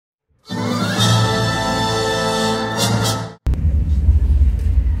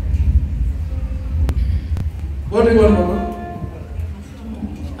big one, Mama.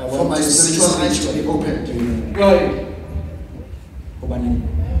 I want my spiritual eyes to be opened. Why?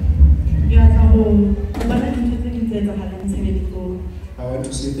 I want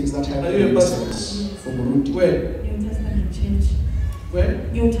to see things that happen. Are you a pastor? Where? New Testament church. Where?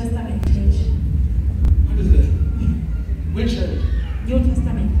 New Testament church. What is that? Which church? New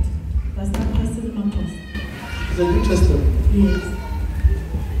Testament. That's not Pastor Marcos. It's a New Testament. Yes.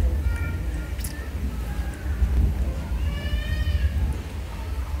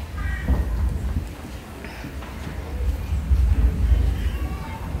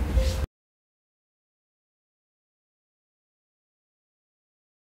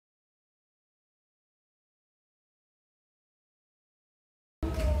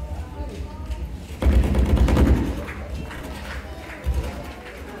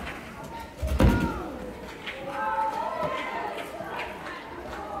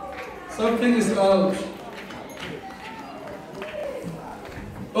 Something is out.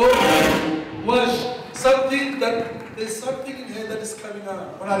 Oh, wash. There's something in here that is coming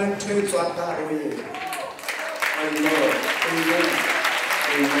out. When I didn't tell you to apply away. Amen. Amen.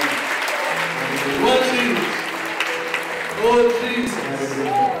 Wash it. Oh, Jesus.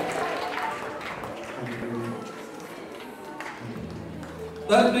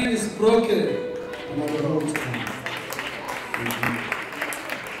 That thing is broken.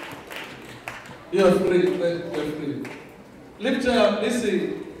 You're free. You're free. Lift her up. Listen.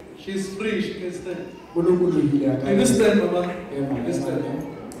 She's free. She can stand. Can you stand, Mama? Can you stand?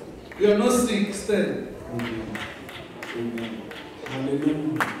 You are not sick. Stand.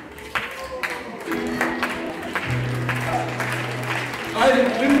 Hallelujah. I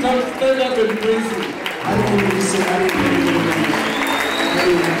lift up, stand up and praise Him.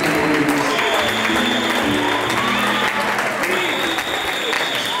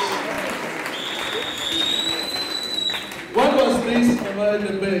 What was this, Mama, in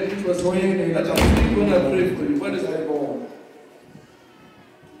the bed? It was when I pray for you. What is that?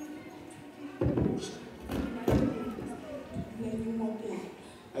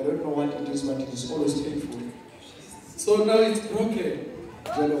 I don't know what it is, but it is always painful. So now it's broken.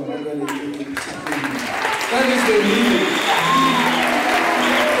 That is the healing.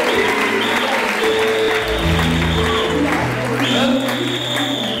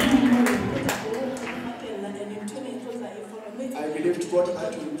 I believed God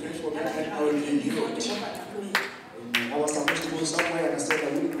had to pray for me and I will be healed. I was supposed to go somewhere and I said I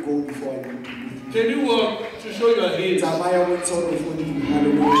wouldn't go before I went to meet. Can you walk to show your head?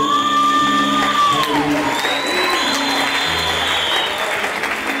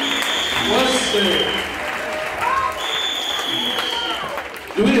 What's there?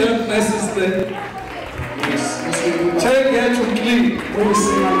 Do we have nurses there? Yes. Check here to clean.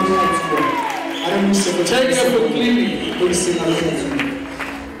 Check here for cleaning.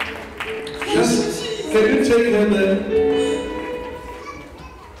 Just, can you check her there?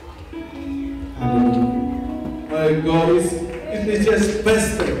 My God, it's just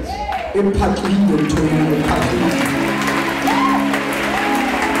busted. Can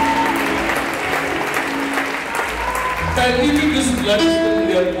I give you this blood?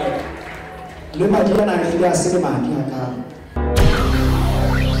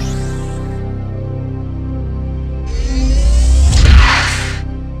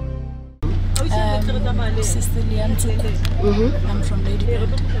 I'm from Lady.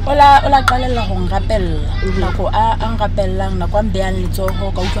 Ola qalella ho ngapella nako a ngapellang nako a mbeang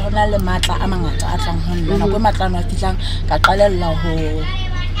letsoho ka utlwa hona le matla a mangata a tlang ho nna nako e matlano a fitlang ka qalella ho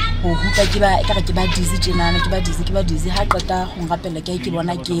hutla ke ba dizzy tjenana ke ba dizzy ha qeta ho ngapella ke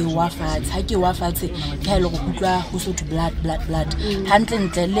bona ke wa fatshe ha ke wa fatshe ke ha ile go utlwa ho so to blood hantle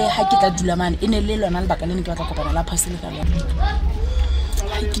ntle le ha ke tla dula mane ene le lona le baka le ne ke batla kopana la phasile ka lona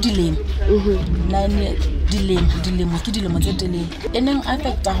ke dilemo dilemo ke dilemo tse telele eneng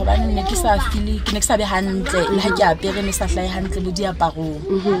affecta ho bana ne ke sa feel ke ne ke sa be hantle le ha ke apere ne sa hlae hantle le diaparong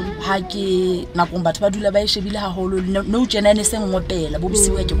ha ke nakong batho ba dula ba e shebile haholo no tjena ne se ngopela bo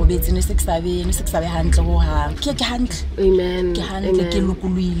bisiwa ke robetse ne se ke sa be hantle ho hang ke hantle amen ke hantle ke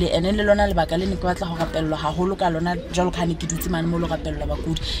lokuluile ene le lona le baka le ne ke batla ho rapellwa haholo ka lona jalo ka ne ke dutse mane mo lo rapellwa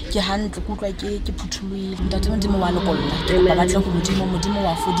bakudi ke hantle kutlwa ke phuthuluile ntate modimo wa lekolla ke ba batla go modimo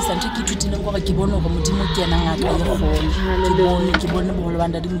wa fodisa ntse ke thutileng gore ke bone gore modimo ke yena ngaka e kgolo ke bone boholo ba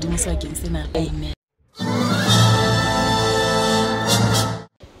ndadi modimo sa keng sena amen.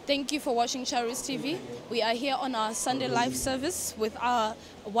 Thank you for watching Charis TV. We are here on our Sunday live service with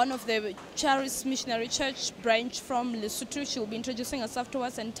one of the Charis Missionary Church branch from Lesotho. She will be introducing herself to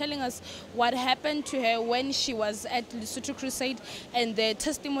us and telling us what happened to her when she was at Lesotho Crusade and the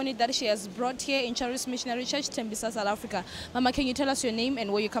testimony that she has brought here in Charis Missionary Church, Tembisa, South Africa. Mama, can you tell us your name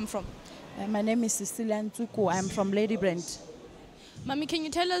and where you come from? My name is Cecilia Ntuku. I'm from Lady Brand. Mami, can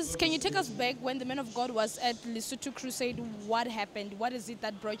you take us back when the man of God was at Lesotho Crusade? What happened? What is it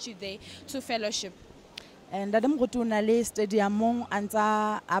that brought you there to fellowship? And Adam Gotuna le stadium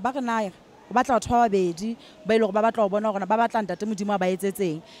anta abakanaya. Batla batho ba babedi ba ile go ba batla go bona gore ba batla ntate modimo ba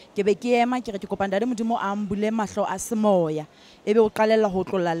etsetseng ke be ke ema ke re ke kopanda le modimo a mbule mahlo a semoya ebe o qalella ho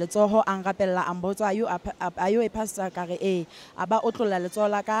tlolla letsoho a ngapella a mbotsa ayo e pastor ka re aba o tlolla letsoho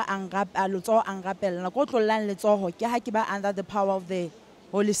la ka a letsoho a ngapella ko tlollang letsoho ke ha ke ba under the power of the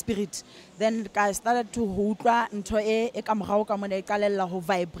Holy Spirit. Then I started to utlwa ntho e ka morao ka mona e qalella ho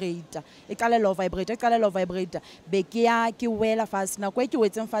vibrate be ke ya ke wela fast na kwa ke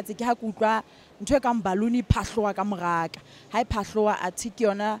wetseng fatshe ke ha ke utlwa ntho e ka balloon phahloa ka moraka ha e phahloa a thiki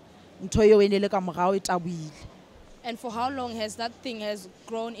yona ntho eo e ne le ka morao e tabuile. And for how long has that thing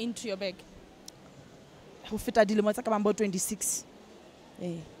grown into your back? Ho feta dilemo tsa ka bang bo 26.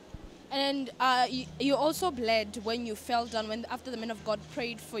 And you also bled when you fell down after the man of God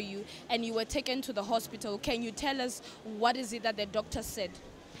prayed for you and you were taken to the hospital. Can you tell us what is it that the doctor said?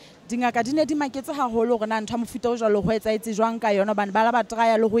 Dingaka di ne di maketse haholo gore na ntho mofuta o jalo ho etsaetse jwang ka yona bana ba la ba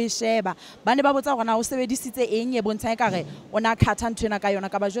traya le ho e sheba ba ne ba botsa gore na o sebedisitse eng e bontsha ekare ona khatha ntho ena ka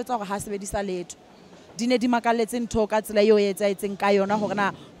yona ka ba jwetsa gore ha sebedisa letho di ne di makaletse ntho ka tsela eo e etsaetseng ka yona gore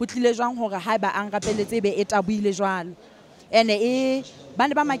na ho tlile jwang gore ha ba ang rapeletse be e tabuile jwalo ene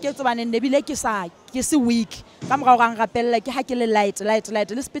bane ba maketso ba ne bile ke se weak ka morao ga ngapella ke ha ke le light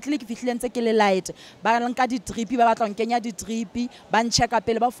le spetle ke fihlile ntse ke le light ba nka di drip ba batla nkenya di drip ba ncheka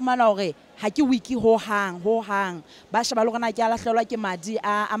pele ba fumana hore ha ke weak ho hang ba sheba le gona ke alahlelwa ke madi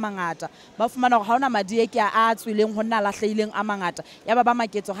a mangata ba fumana hore ha ona madi e ke a tswileng ho nna lahlehileng a mangata ya ba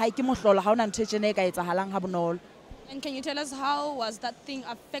maketso ha ke mohlolo ha ona ntho e tsene e ka etsahalang ha bonolo. And can you tell us how was that thing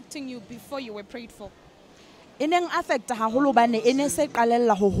affecting you before you were prayed for? Eneng affect haholo bane ene se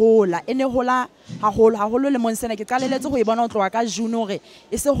qalella ho hola ene hola haholo le monsena ke qaleletse ho e bona ho tloa ka June hore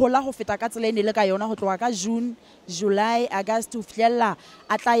e se hola ho feta ka tsela ene le ka yona ho tloa ka June, July, August ho fihlella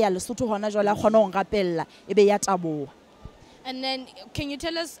a tla ya Lesotho hona jwale a khona ho ngapella ebe ya taboha. And then can you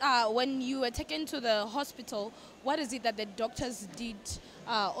tell us when you were taken to the hospital, what is it that the doctors did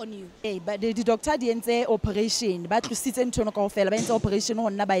on you? But the doctor di entse operation ba tlositse ntho no kaofela ba entse operation ho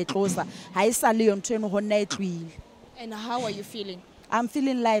nna ba e tlosa ha e sa le yo ntho eno ho nna e tlwile. And how are you feeling? I'm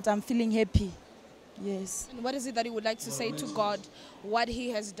feeling light, I'm feeling happy. Yes. And what is it that you would like to say to God, what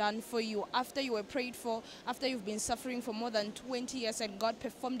He has done for you after you were prayed for, after you've been suffering for more than 20 years and God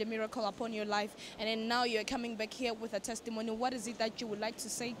performed a miracle upon your life, and then now you're coming back here with a testimony? What is it that you would like to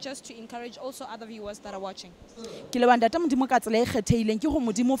say just to encourage also other viewers that are watching? Ke le banda ta modimo ka tsela e kgetheileng ke go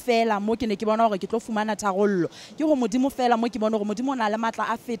modimo fela mo ke ne ke bona gore ke tlo fumana tharollo ke go modimo fela mo ke bona gore modimo na le matla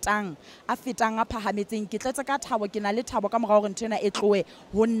a fetang a phahametseng ke tletse ka thabo ke na le thabo ka morao gore ntena e tloe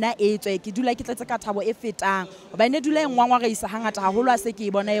ho nna e tswe ke dula ke tletse ka thabo e fetang ba ne dula engwangwa ga isa hangata haholo a se ke e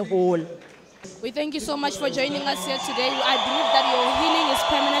bona e hola. We thank you so much for joining us here today. I believe that your healing is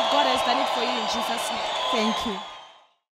permanent. God has done it for you in Jesus' name. Thank you.